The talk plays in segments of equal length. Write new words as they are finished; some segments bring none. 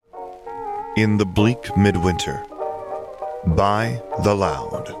In the Bleak Midwinter, by The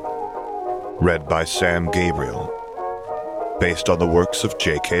Loud. Read by Sam Gabriel. Based on the works of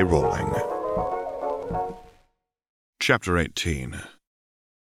J.K. Rowling. Chapter 18.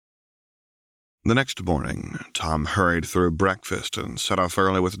 The next morning, Tom hurried through breakfast and set off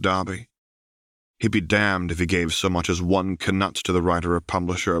early with Darby. He'd be damned if he gave so much as one knut to the writer or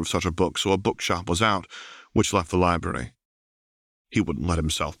publisher of such a book so a bookshop was out, which left the library. He wouldn't let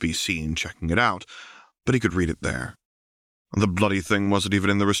himself be seen checking it out, but he could read it there. The bloody thing wasn't even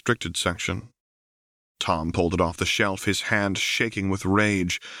in the restricted section. Tom pulled it off the shelf, his hand shaking with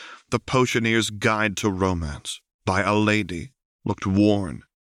rage. The Potioneer's Guide to Romance, by a lady, looked worn,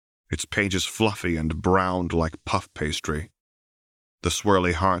 its pages fluffy and browned like puff pastry. The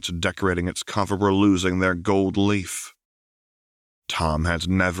swirly hearts decorating its cover were losing their gold leaf. Tom had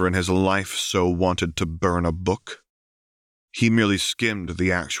never in his life so wanted to burn a book. He merely skimmed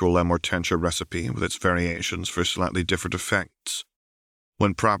the actual Amortentia recipe with its variations for slightly different effects.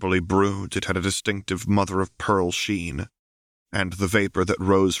 When properly brewed, it had a distinctive mother-of-pearl sheen, and the vapor that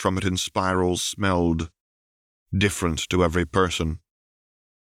rose from it in spirals smelled different to every person.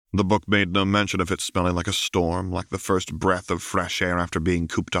 The book made no mention of it smelling like a storm, like the first breath of fresh air after being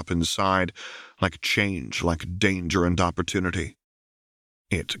cooped up inside, like change, like danger and opportunity.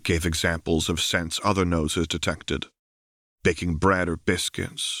 It gave examples of scents other noses detected. Baking bread or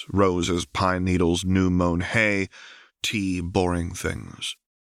biscuits, roses, pine needles, new-mown hay, tea, boring things.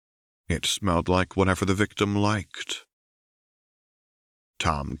 It smelled like whatever the victim liked.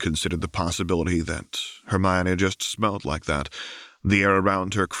 Tom considered the possibility that Hermione just smelled like that. The air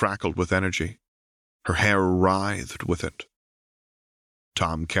around her crackled with energy. Her hair writhed with it.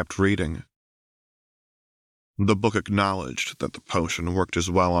 Tom kept reading. The book acknowledged that the potion worked as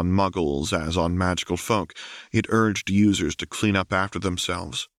well on muggles as on magical folk. It urged users to clean up after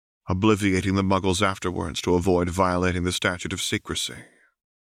themselves, obliviating the muggles afterwards to avoid violating the statute of secrecy.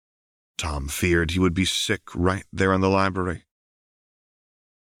 Tom feared he would be sick right there in the library.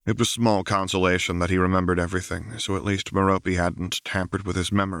 It was small consolation that he remembered everything, so at least Merope hadn't tampered with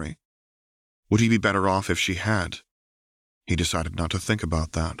his memory. Would he be better off if she had? He decided not to think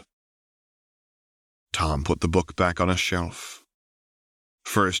about that. Tom put the book back on a shelf.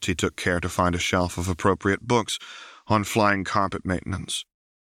 First, he took care to find a shelf of appropriate books on flying carpet maintenance.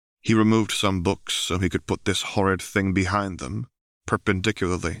 He removed some books so he could put this horrid thing behind them,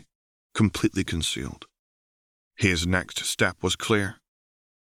 perpendicularly, completely concealed. His next step was clear.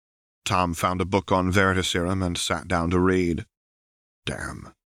 Tom found a book on Veritaserum and sat down to read.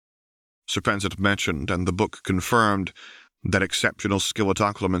 Damn. Serpens had mentioned, and the book confirmed, that exceptional skill at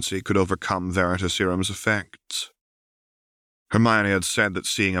occlumency could overcome Veritaserum's effects. Hermione had said that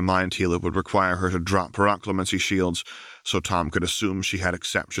seeing a mind healer would require her to drop her occlumency shields, so Tom could assume she had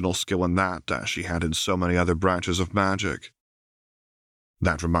exceptional skill in that, as she had in so many other branches of magic.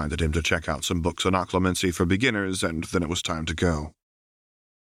 That reminded him to check out some books on occlumency for beginners, and then it was time to go.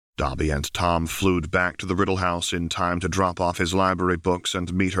 Dobby and Tom flew back to the Riddle House in time to drop off his library books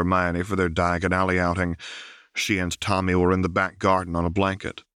and meet Hermione for their Diagon Alley outing. She and Tommy were in the back garden on a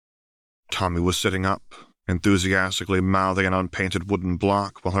blanket. Tommy was sitting up, enthusiastically mouthing an unpainted wooden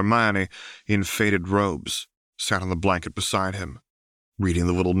block, while Hermione, in faded robes, sat on the blanket beside him, reading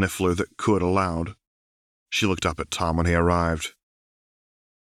the little niffler that could aloud. She looked up at Tom when he arrived.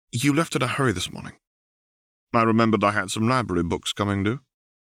 "You left in a hurry this morning." "I remembered I had some library books coming due."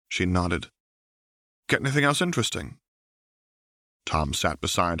 She nodded. "Get anything else interesting?" Tom sat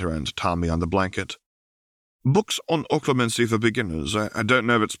beside her and Tommy on the blanket. "Books on occlumency for beginners. I don't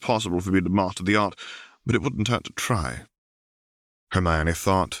know if it's possible for me to master the art, but it wouldn't hurt to try." Hermione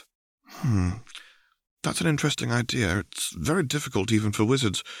thought, That's an interesting idea. It's very difficult even for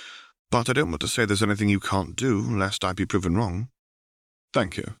wizards, but I don't want to say there's anything you can't do, lest I be proven wrong."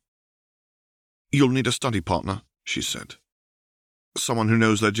 "Thank you." "You'll need a study partner," she said. "Someone who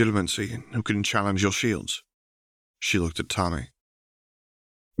knows legitimacy, who can challenge your shields." She looked at Tommy.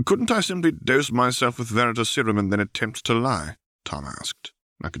 "Couldn't I simply dose myself with Veritaserum and then attempt to lie?" Tom asked.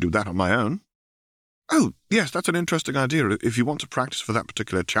 "I could do that on my own." "Oh, yes, that's an interesting idea. If you want to practice for that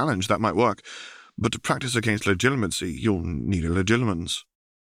particular challenge, that might work. But to practice against legitimacy, you'll need a legilimens."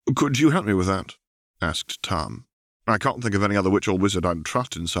 "Could you help me with that?" asked Tom. "I can't think of any other witch or wizard I'd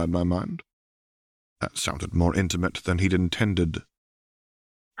trust inside my mind." That sounded more intimate than he'd intended.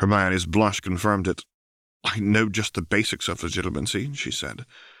 Hermione's blush confirmed it. "I know just the basics of legitimacy," she said,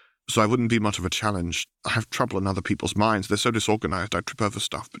 "so I wouldn't be much of a challenge. I have trouble in other people's minds. They're so disorganized I trip over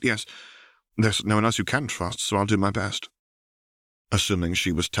stuff. But yes, there's no one else you can trust, so I'll do my best." Assuming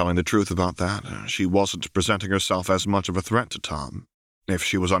she was telling the truth about that, she wasn't presenting herself as much of a threat to Tom. If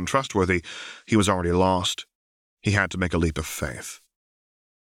she was untrustworthy, he was already lost. He had to make a leap of faith.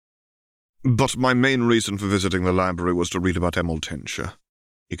 "But my main reason for visiting the library was to read about emerald tincture,"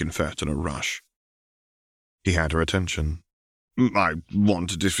 he confessed in a rush. He had her attention. "I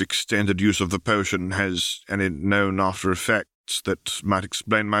wondered if extended use of the potion has any known after effects that might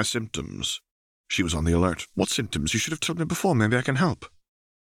explain my symptoms." She was on the alert. "What symptoms? You should have told me before. Maybe I can help."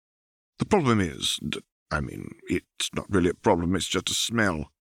 "The problem is, it's not really a problem, it's just a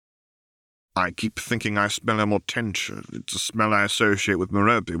smell. I keep thinking I smell emerald tincture. It's a smell I associate with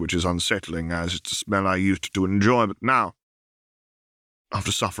Merope, which is unsettling, as it's a smell I used to enjoy, but now,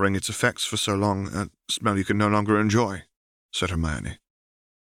 after suffering its effects for so long, a smell you can no longer enjoy," said Hermione.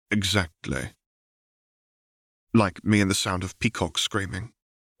 "Exactly. Like me and the sound of peacocks screaming.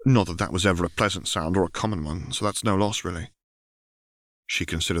 Not that that was ever a pleasant sound or a common one, so that's no loss, really." She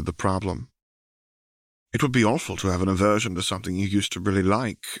considered the problem. "It would be awful to have an aversion to something you used to really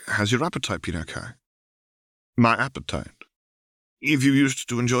like. Has your appetite been okay?" "My appetite? If you used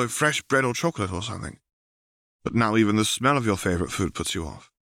to enjoy fresh bread or chocolate or something. But now even the smell of your favorite food puts you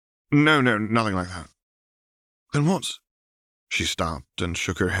off." No, nothing like that." "Then what?" She stopped and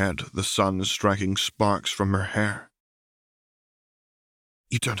shook her head, the sun striking sparks from her hair.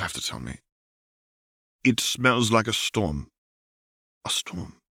 "You don't have to tell me." "It smells like a storm." "A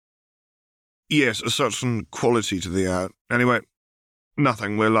storm?" "Yes, a certain quality to the air. Anyway,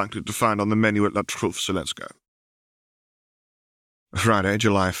 nothing we're likely to find on the menu at La Truffe, so let's go." Friday,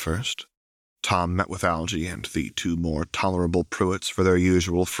 July 1st. Tom met with Algy and the two more tolerable Pruitts for their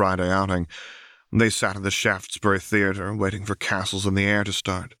usual Friday outing. They sat in the Shaftesbury Theatre, waiting for Castles in the Air to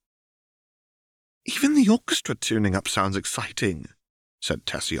start. "Even the orchestra tuning up sounds exciting," said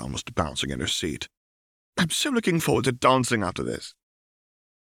Tessie, almost bouncing in her seat. "I'm so looking forward to dancing after this."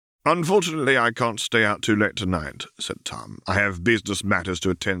 "Unfortunately, I can't stay out too late tonight," said Tom. "I have business matters to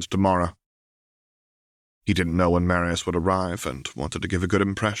attend tomorrow." He didn't know when Marius would arrive and wanted to give a good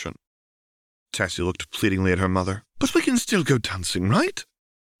impression. Tessie looked pleadingly at her mother. "But we can still go dancing, right?"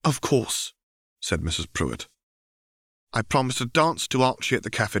 "Of course," said Mrs. Pruitt. "I promised to dance to Archie at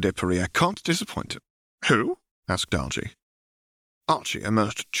the Café de Paris. I can't disappoint him." "Who?" asked Algy. "Archie, a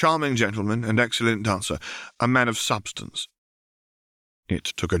most charming gentleman and excellent dancer, a man of substance." It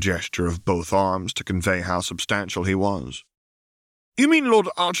took a gesture of both arms to convey how substantial he was. "You mean Lord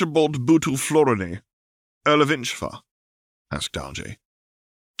Archibald Bootle-Floriny, Earl of Inchford?" asked Algy,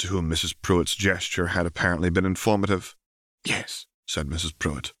 to whom Mrs. Pruitt's gesture had apparently been informative. "Yes," said Mrs.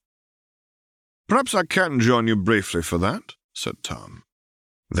 Pruitt. "Perhaps I can join you briefly for that," said Tom.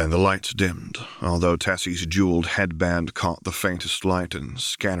 Then the lights dimmed, although Tessie's jeweled headband caught the faintest light and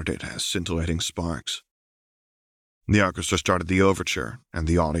scattered it as scintillating sparks. The orchestra started the overture, and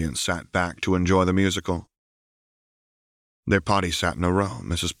the audience sat back to enjoy the musical. Their party sat in a row,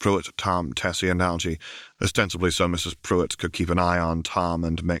 Mrs. Pruitt, Tom, Tessie, and Algy, ostensibly so Mrs. Pruitt could keep an eye on Tom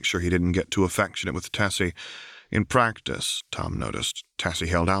and make sure he didn't get too affectionate with Tessie. In practice, Tom noticed, Tessie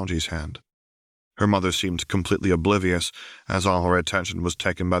held Algy's hand. Her mother seemed completely oblivious, as all her attention was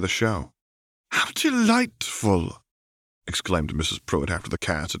taken by the show. "How delightful!" exclaimed Mrs. Pruitt after the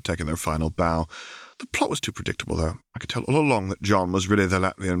cast had taken their final bow. "The plot was too predictable, though. I could tell all along that John was really the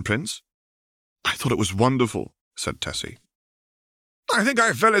Latvian prince." "I thought it was wonderful," said Tessie. "I think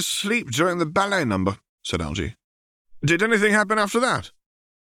I fell asleep during the ballet number," said Algy. "Did anything happen after that?"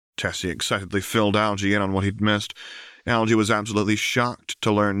 Tessie excitedly filled Algy in on what he'd missed. Algy was absolutely shocked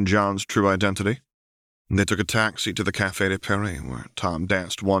to learn John's true identity. They took a taxi to the Café de Paris, where Tom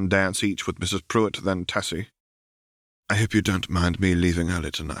danced one dance each with Mrs. Pruitt, then Tessie. "I hope you don't mind me leaving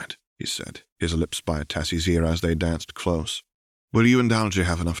early tonight," he said, his lips by Tessie's ear as they danced close. "Will you and Algy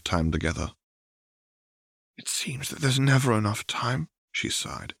have enough time together?" "It seems that there's never enough time," she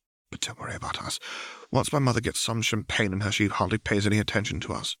sighed. "But don't worry about us. Once my mother gets some champagne in her, she hardly pays any attention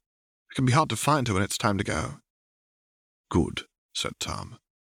to us. It can be hard to find her when it's time to go." "Good," said Tom.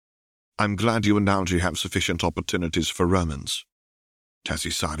 "I'm glad you and Algy have sufficient opportunities for romance." Tessie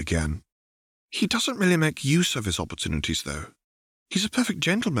sighed again. "He doesn't really make use of his opportunities, though. He's a perfect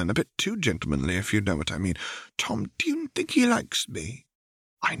gentleman, a bit too gentlemanly, if you know what I mean. Tom, do you think he likes me?"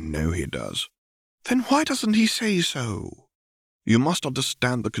 "I know he does." "Then why doesn't he say so?" "You must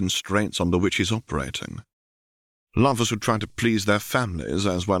understand the constraints under which he's operating. Lovers who try to please their families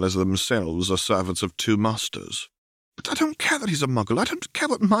as well as themselves are servants of two masters." "But I don't care that he's a muggle. I don't care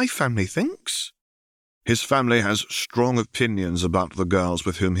what my family thinks." "His family has strong opinions about the girls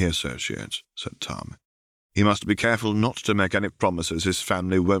with whom he associates," said Tom. "He must be careful not to make any promises his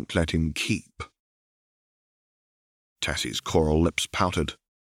family won't let him keep." Tessie's coral lips pouted.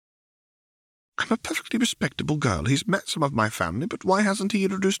 I'm a perfectly respectable girl. He's met some of my family, but why hasn't he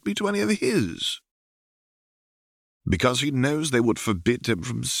introduced me to any of his? Because he knows they would forbid him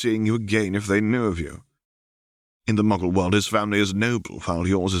from seeing you again if they knew of you. In the Muggle world, his family is noble, while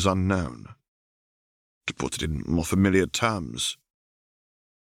yours is unknown. To put it in more familiar terms,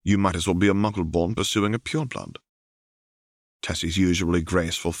 you might as well be a Muggle-born pursuing a pureblood. Tessie's usually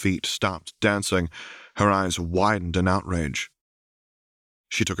graceful feet stopped dancing. Her eyes widened in outrage.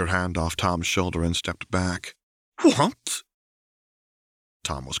 She took her hand off Tom's shoulder and stepped back. What?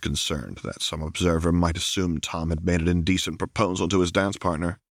 Tom was concerned that some observer might assume Tom had made an indecent proposal to his dance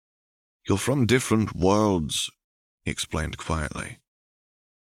partner. You're from different worlds, he explained quietly.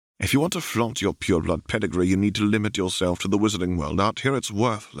 If you want to flaunt your pureblood pedigree, you need to limit yourself to the wizarding world. Out here, it's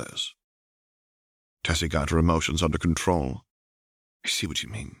worthless. Tessie got her emotions under control. I see what you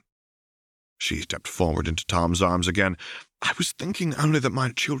mean. She stepped forward into Tom's arms again. I was thinking only that my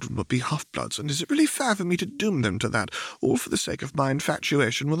children would be half-bloods, and is it really fair for me to doom them to that, all for the sake of my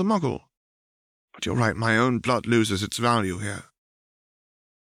infatuation with a Muggle? But you're right, my own blood loses its value here.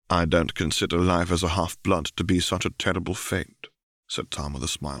 I don't consider life as a half-blood to be such a terrible fate, said Tom with a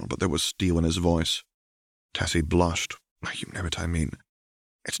smile, but there was steel in his voice. Tessie blushed. You know what I mean.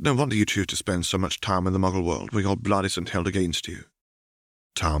 It's no wonder you choose to spend so much time in the Muggle world, where your blood isn't held against you.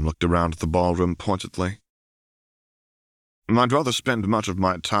 Tom looked around the ballroom pointedly. I'd rather spend much of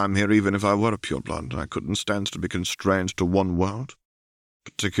my time here even if I were a pureblood. I couldn't stand to be constrained to one world,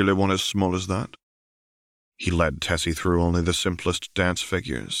 particularly one as small as that. He led Tessie through only the simplest dance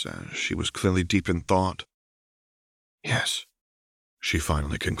figures, as she was clearly deep in thought. Yes, she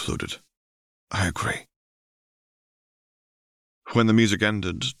finally concluded. I agree. When the music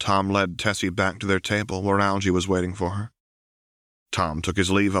ended, Tom led Tessie back to their table where Algie was waiting for her. Tom took his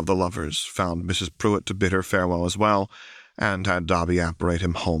leave of the lovers, found Mrs. Pruitt to bid her farewell as well, and had Dobby apparate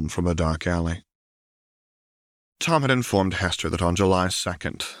him home from a dark alley. Tom had informed Hester that on July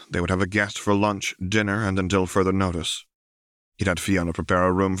 2nd they would have a guest for lunch, dinner, and until further notice. He'd had Fiona prepare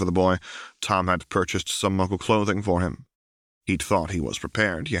a room for the boy. Tom had purchased some Muggle clothing for him. He'd thought he was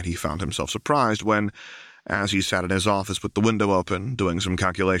prepared, yet he found himself surprised when, as he sat in his office with the window open, doing some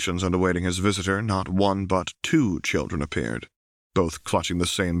calculations and awaiting his visitor, not one but two children appeared, both clutching the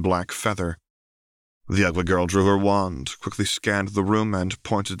same black feather. The ugly girl drew her wand, quickly scanned the room, and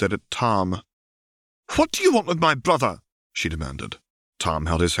pointed it at Tom. What do you want with my brother? She demanded. Tom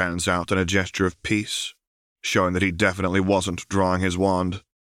held his hands out in a gesture of peace, showing that he definitely wasn't drawing his wand.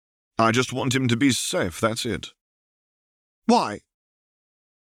 I just want him to be safe, that's it. Why?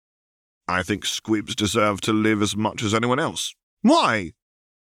 I think squibs deserve to live as much as anyone else. Why?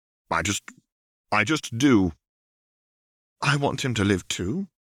 I just do. I want him to live too,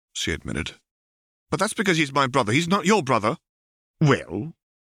 she admitted. But that's because he's my brother. He's not your brother. Well?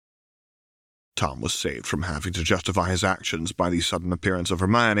 Tom was saved from having to justify his actions by the sudden appearance of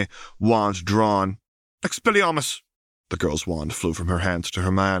Hermione, wand drawn. Expelliarmus! The girl's wand flew from her hands to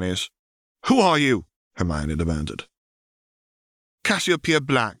Hermione's. Who are you? Hermione demanded. Cassiopeia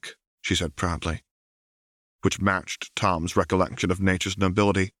Black, she said proudly, which matched Tom's recollection of nature's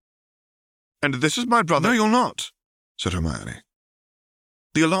nobility. And this is my brother. No, you're not, said Hermione.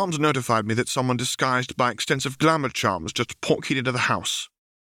 The alarms notified me that someone disguised by extensive glamour charms just portkeyed into the house.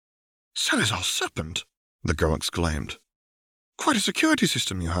 Salazar Serpent, the girl exclaimed. Quite a security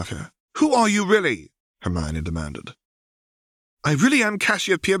system you have here. Who are you really? Hermione demanded. I really am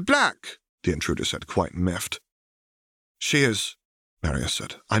Cassiopeia Black, the intruder said, quite miffed. She is, Marius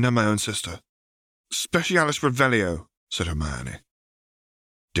said. I know my own sister. Specialis Revelio, said Hermione.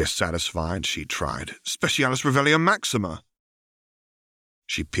 Dissatisfied, she tried. Specialis Revelio Maxima.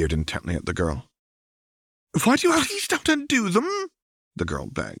 She peered intently at the girl. Why do you please don't undo them? The girl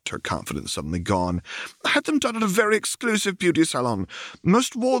begged, her confidence suddenly gone. I had them done at a very exclusive beauty salon.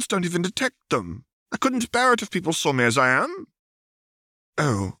 Most wards don't even detect them. I couldn't bear it if people saw me as I am.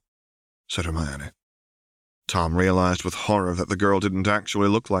 Oh, said Hermione. Tom realized with horror that the girl didn't actually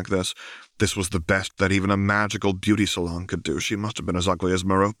look like this. This was the best that even a magical beauty salon could do. She must have been as ugly as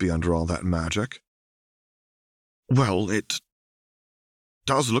Merope under all that magic. Well, it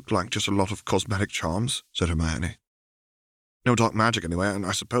does look like just a lot of cosmetic charms, said Hermione. No dark magic anyway, and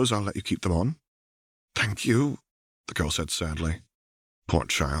I suppose I'll let you keep them on. Thank you, the girl said sadly. Poor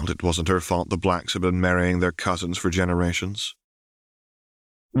child, it wasn't her fault the Blacks had been marrying their cousins for generations.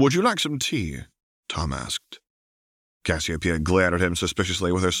 Would you like some tea? Tom asked. Cassiopeia glared at him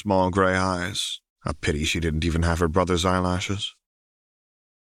suspiciously with her small grey eyes. A pity she didn't even have her brother's eyelashes.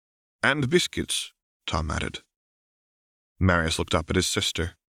 And biscuits, Tom added. Marius looked up at his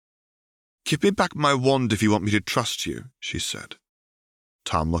sister. Give me back my wand if you want me to trust you, she said.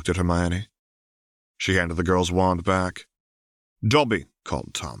 Tom looked at Hermione. She handed the girl's wand back. "Dobby,"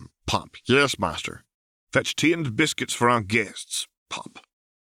 called Tom. "Pop." "Yes, master." "Fetch tea and biscuits for our guests." "Pop."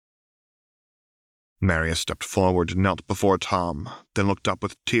 Marius stepped forward and knelt before Tom, then looked up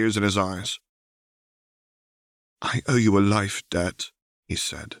with tears in his eyes. "I owe you a life debt," he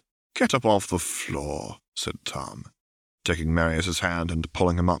said. "Get up off the floor," said Tom, taking Marius's hand and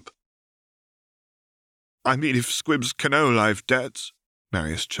pulling him up. "I mean, if squibs can owe life debts,"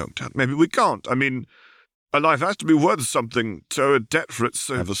 Marius choked out. "Maybe we can't. I mean, a life has to be worth something to owe a debt for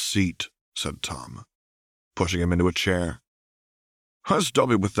itself." "Have a seat," said Tom, pushing him into a chair. "Where's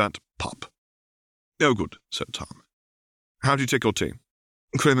Dobby with that pop?" "Oh, good," said Tom. "How do you take your tea?"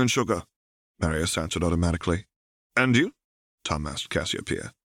 "Cream and sugar," Marius answered automatically. "And you?" Tom asked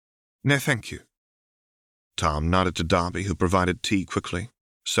Cassiopeia. "No, thank you." Tom nodded to Dobby, who provided tea quickly,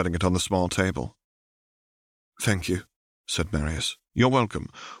 setting it on the small table. "Thank you," said Marius. "You're welcome.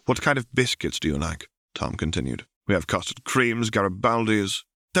 What kind of biscuits do you like?" Tom continued. "We have custard creams, Garibaldis."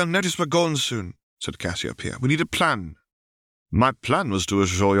 "They'll notice we're gone soon," said Cassiopeia. "We need a plan." "My plan was to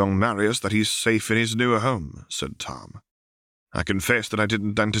assure young Marius that he's safe in his new home," said Tom. "I confess that I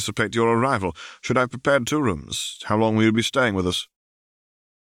didn't anticipate your arrival. Should I have prepared 2 rooms? How long will you be staying with us?"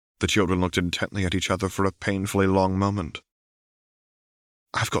 The children looked intently at each other for a painfully long moment.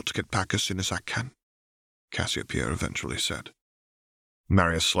 "I've got to get back as soon as I can," Cassiopeia eventually said.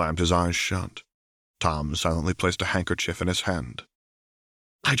 Marius slammed his eyes shut. Tom silently placed a handkerchief in his hand.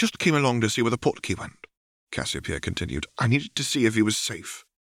 "I just came along to see where the portkey went," Cassiopeia continued. "I needed to see if he was safe.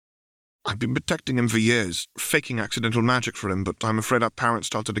 I've been protecting him for years, faking accidental magic for him, but I'm afraid our parents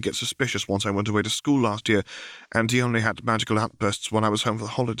started to get suspicious once I went away to school last year, and he only had magical outbursts when I was home for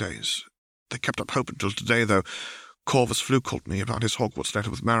the holidays. They kept up hope until today, though. Corvus Flu called me about his Hogwarts letter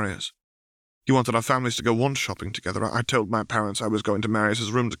with Marius. He wanted our families to go wand shopping together. I told my parents I was going to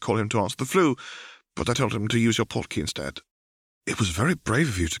Marius's room to call him to answer the flu, but I told him to use your portkey instead." "It was very brave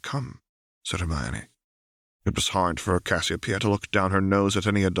of you to come," said Hermione. It was hard for Cassiopeia to look down her nose at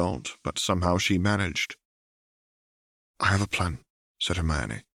any adult, but somehow she managed. "I have a plan," said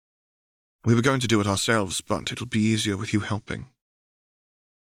Hermione. "We were going to do it ourselves, but it'll be easier with you helping."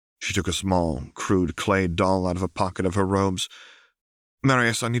 She took a small, crude clay doll out of a pocket of her robes.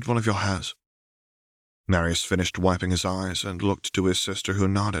 "Marius, I need one of your hairs." Marius finished wiping his eyes and looked to his sister, who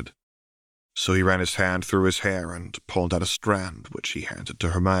nodded. So he ran his hand through his hair and pulled out a strand, which he handed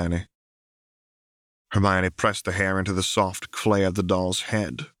to Hermione. Hermione pressed the hair into the soft clay of the doll's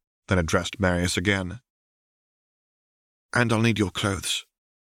head, then addressed Marius again. "And I'll need your clothes."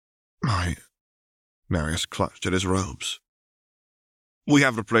 Marius clutched at his robes. "We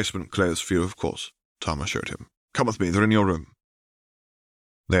have replacement clothes for you, of course," Tom assured him. "Come with me, they're in your room."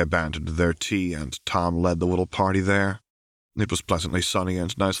 They abandoned their tea, and Tom led the little party there. It was pleasantly sunny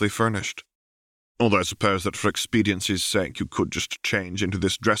and nicely furnished. Although I suppose that for expediency's sake you could just change into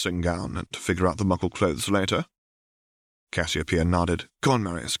this dressing gown and figure out the Muggle clothes later. Cassiopeia nodded. "Go on,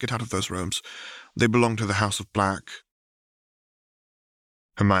 Marius, get out of those robes. They belong to the House of Black."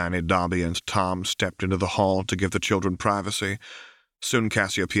 Hermione, Dobby, and Tom stepped into the hall to give the children privacy. Soon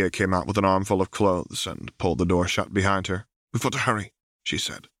Cassiopeia came out with an armful of clothes and pulled the door shut behind her. "We've got to hurry," she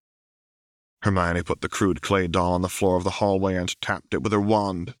said. Hermione put the crude clay doll on the floor of the hallway and tapped it with her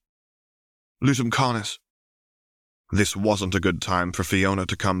wand. "Lutum Canis." This wasn't a good time for Fiona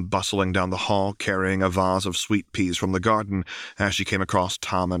to come bustling down the hall carrying a vase of sweet peas from the garden as she came across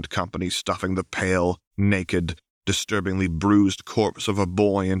Tom and company stuffing the pale, naked, disturbingly bruised corpse of a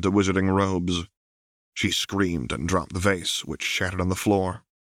boy into wizarding robes. She screamed and dropped the vase, which shattered on the floor.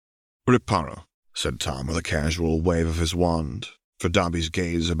 "Reparo," said Tom with a casual wave of his wand, for Dobby's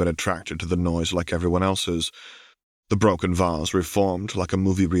gaze had been attracted to the noise like everyone else's. The broken vase reformed like a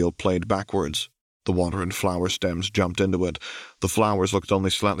movie reel played backwards. The water and flower stems jumped into it. The flowers looked only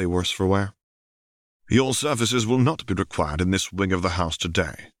slightly worse for wear. "Your services will not be required in this wing of the house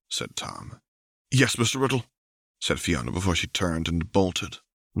today," said Tom. "Yes, Mr. Riddle," said Fiona before she turned and bolted,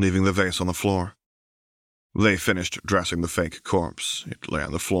 leaving the vase on the floor. They finished dressing the fake corpse. It lay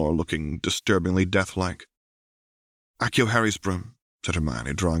on the floor looking disturbingly death-like. "Accio Harry's broom," said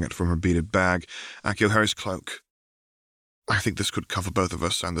Hermione, drawing it from her beaded bag. "Accio Harry's cloak. I think this could cover both of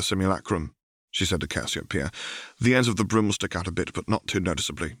us and the simulacrum," she said to Cassiopeia. "The ends of the broom will stick out a bit, but not too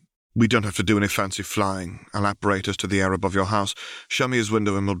noticeably. We don't have to do any fancy flying. I'll apparate us to the air above your house. Show me his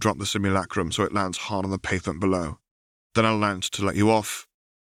window and we'll drop the simulacrum so it lands hard on the pavement below. Then I'll land to let you off,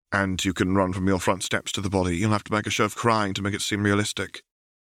 and you can run from your front steps to the body. You'll have to make a show of crying to make it seem realistic."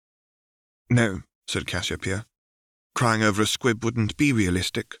 "No," said Cassiopeia. "Crying over a squib wouldn't be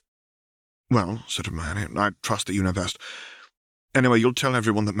realistic." "Well," said Hermione, "I trust that you know best. Anyway, you'll tell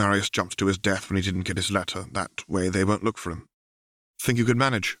everyone that Marius jumped to his death when he didn't get his letter. That way they won't look for him. Think you could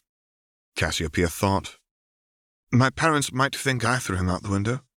manage? Cassiopeia thought. My parents might think I threw him out the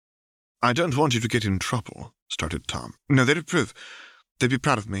window. I don't want you to get in trouble, started Tom. No, they'd approve. They'd be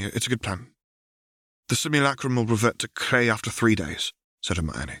proud of me. It's a good plan. The simulacrum will revert to clay after 3 days, said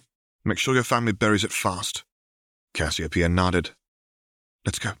Hermione. Make sure your family buries it fast. Cassiopeia nodded.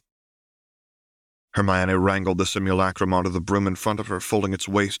 Let's go. Hermione wrangled the simulacrum onto the broom in front of her, folding its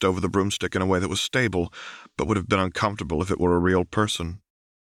waist over the broomstick in a way that was stable, but would have been uncomfortable if it were a real person.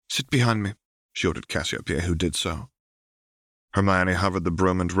 Sit behind me, she ordered Cassiopeia, who did so. Hermione hovered the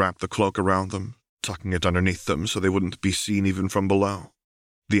broom and wrapped the cloak around them, tucking it underneath them so they wouldn't be seen even from below.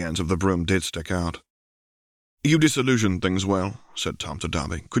 The ends of the broom did stick out. You disillusioned things well, said Tom to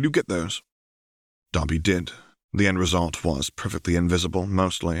Dobby. Could you get those? Dobby did. The end result was perfectly invisible,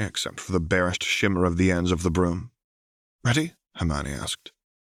 mostly, except for the barest shimmer of the ends of the broom. Ready? Hermione asked.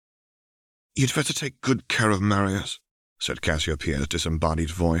 You'd better take good care of Marius, said Cassiopeia's disembodied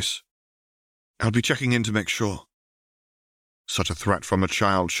voice. I'll be checking in to make sure. Such a threat from a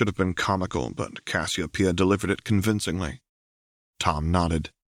child should have been comical, but Cassiopeia delivered it convincingly. Tom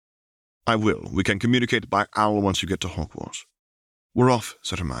nodded. I will. We can communicate by owl once you get to Hogwarts. We're off,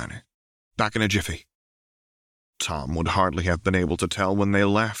 said Hermione. Back in a jiffy. Tom would hardly have been able to tell when they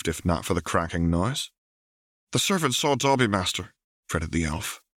left if not for the cracking noise. The servant saw Dobby, master, fretted the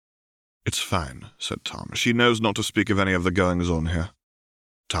elf. It's fine, said Tom. She knows not to speak of any of the goings-on here.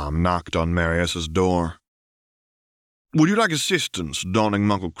 Tom knocked on Marius's door. Would you like assistance donning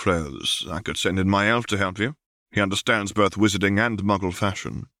Muggle clothes? I could send in my elf to help you. He understands both wizarding and Muggle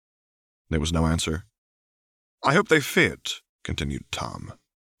fashion. There was no answer. I hope they fit, continued Tom.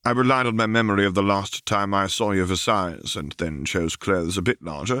 I relied on my memory of the last time I saw you for size, and then chose clothes a bit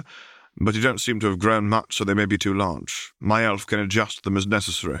larger, but you don't seem to have grown much, so they may be too large. My elf can adjust them as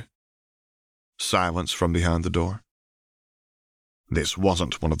necessary. Silence from behind the door. This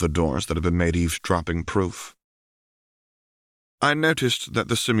wasn't one of the doors that had been made eavesdropping-proof. I noticed that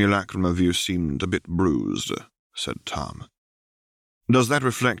the simulacrum of you seemed a bit bruised, said Tom. Does that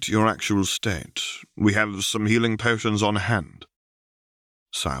reflect your actual state? We have some healing potions on hand.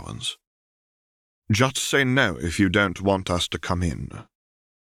 Silence. Just say no if you don't want us to come in.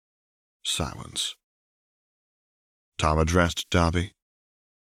 Silence. Tom addressed Dobby.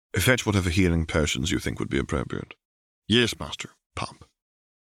 Fetch whatever healing potions you think would be appropriate. Yes, master. Pop.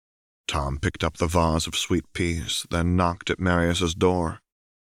 Tom picked up the vase of sweet peas, then knocked at Marius's door.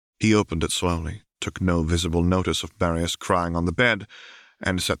 He opened it slowly, took no visible notice of Marius crying on the bed,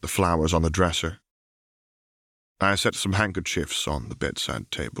 and set the flowers on the dresser. I set some handkerchiefs on the bedside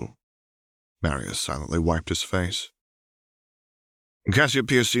table. Marius silently wiped his face.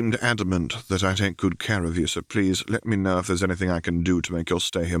 Cassiopeia seemed adamant that I take good care of you, so please let me know if there's anything I can do to make your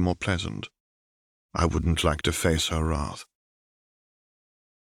stay here more pleasant. I wouldn't like to face her wrath.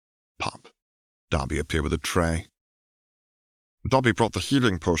 Pop. Dobby appeared with a tray. Dobby brought the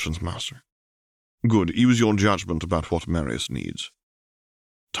healing potions, master. Good, use your judgment about what Marius needs.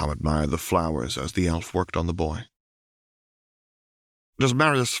 Tom admired the flowers as the elf worked on the boy. Does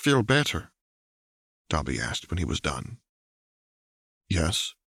Marius feel better? Dobby asked when he was done.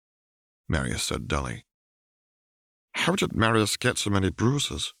 Yes, Marius said dully. How did Marius get so many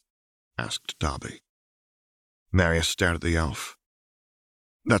bruises? Asked Dobby. Marius stared at the elf.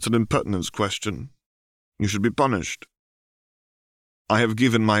 That's an impertinence question. You should be punished. I have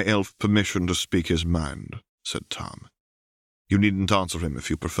given my elf permission to speak his mind, said Tom. You needn't answer him if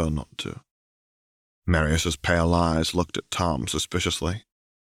you prefer not to. Marius's pale eyes looked at Tom suspiciously.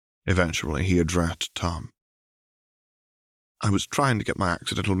 Eventually he addressed Tom. I was trying to get my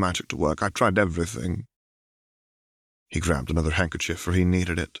accidental magic to work. I tried everything. He grabbed another handkerchief, for he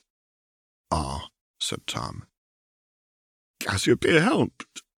needed it. Ah, said Tom. Cassiopeia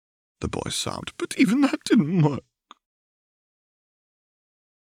helped, the boy sobbed, but even that didn't work.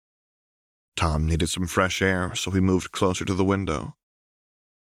 Tom needed some fresh air, so he moved closer to the window.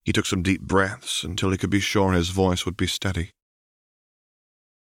 He took some deep breaths until he could be sure his voice would be steady.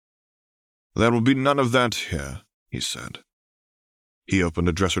 There will be none of that here, he said. He opened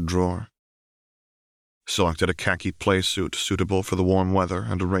a dresser drawer, selected a khaki playsuit suitable for the warm weather,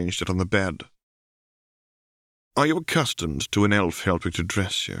 and arranged it on the bed. Are you accustomed to an elf helping to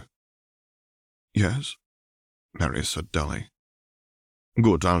dress you? Yes, Marius said dully.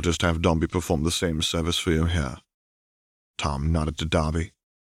 Good, I'll just have Dobby perform the same service for you here. Tom nodded to Dobby.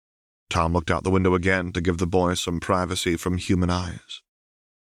 Tom looked out the window again to give the boy some privacy from human eyes.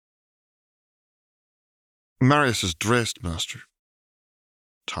 Marius is dressed, master.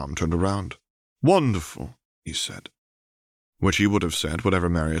 Tom turned around. Wonderful, he said. which he would have said whatever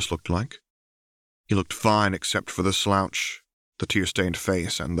Marius looked like. He looked fine except for the slouch, the tear-stained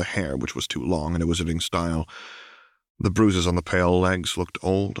face, and the hair which was too long in a wizarding style. The bruises on the pale legs looked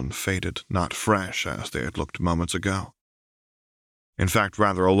old and faded, not fresh as they had looked moments ago. In fact,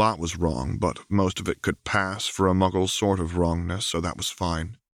 rather a lot was wrong, but most of it could pass for a muggle's sort of wrongness, so that was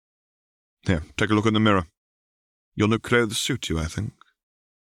fine. Here, take a look in the mirror. Your new clothes suit you, I think.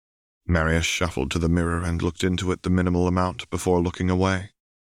 Marius shuffled to the mirror and looked into it the minimal amount before looking away.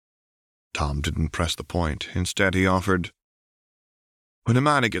 Tom didn't press the point. Instead, he offered, "When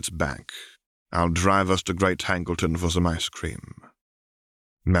Hermione gets back, I'll drive us to Great Hangleton for some ice cream."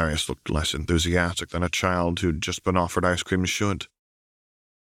 Marius looked less enthusiastic than a child who'd just been offered ice cream should.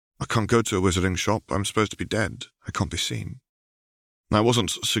 "I can't go to a wizarding shop. I'm supposed to be dead. I can't be seen." "I wasn't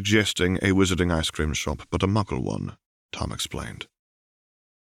suggesting a wizarding ice cream shop, but a muggle one," Tom explained.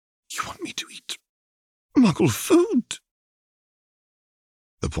 "You want me to eat muggle food?"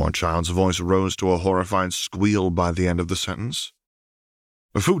 The poor child's voice rose to a horrified squeal by the end of the sentence.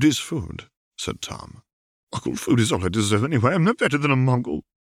 "Food is food," said Tom. "Muggle food is all I deserve anyway. I'm no better than a muggle."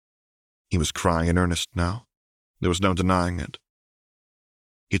 He was crying in earnest now. There was no denying it.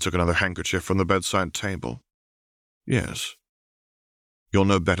 He took another handkerchief from the bedside table. "Yes, you're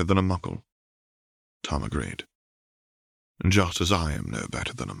no better than a muggle," Tom agreed. "Just as I am no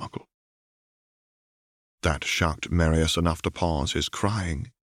better than a muggle." That shocked Marius enough to pause his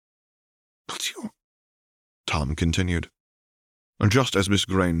crying. "But you—" Tom continued. "Just as Miss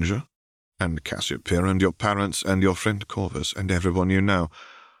Granger, and Cassiopeia, and your parents, and your friend Corvus, and everyone you know,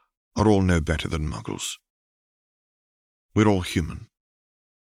 are all no better than muggles. We're all human."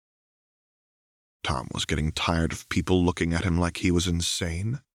 Tom was getting tired of people looking at him like he was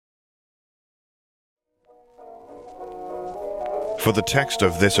insane. For the text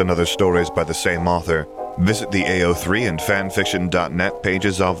of this and other stories by the same author, visit the AO3 and fanfiction.net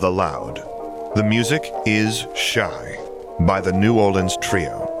pages of The Loud. The music is Shy by the New Orleans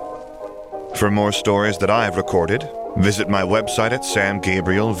Trio. For more stories that I have recorded, visit my website at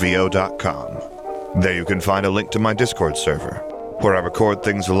samgabrielvo.com. There you can find a link to my Discord server, where I record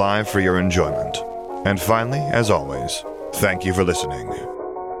things live for your enjoyment. And finally, as always, thank you for listening.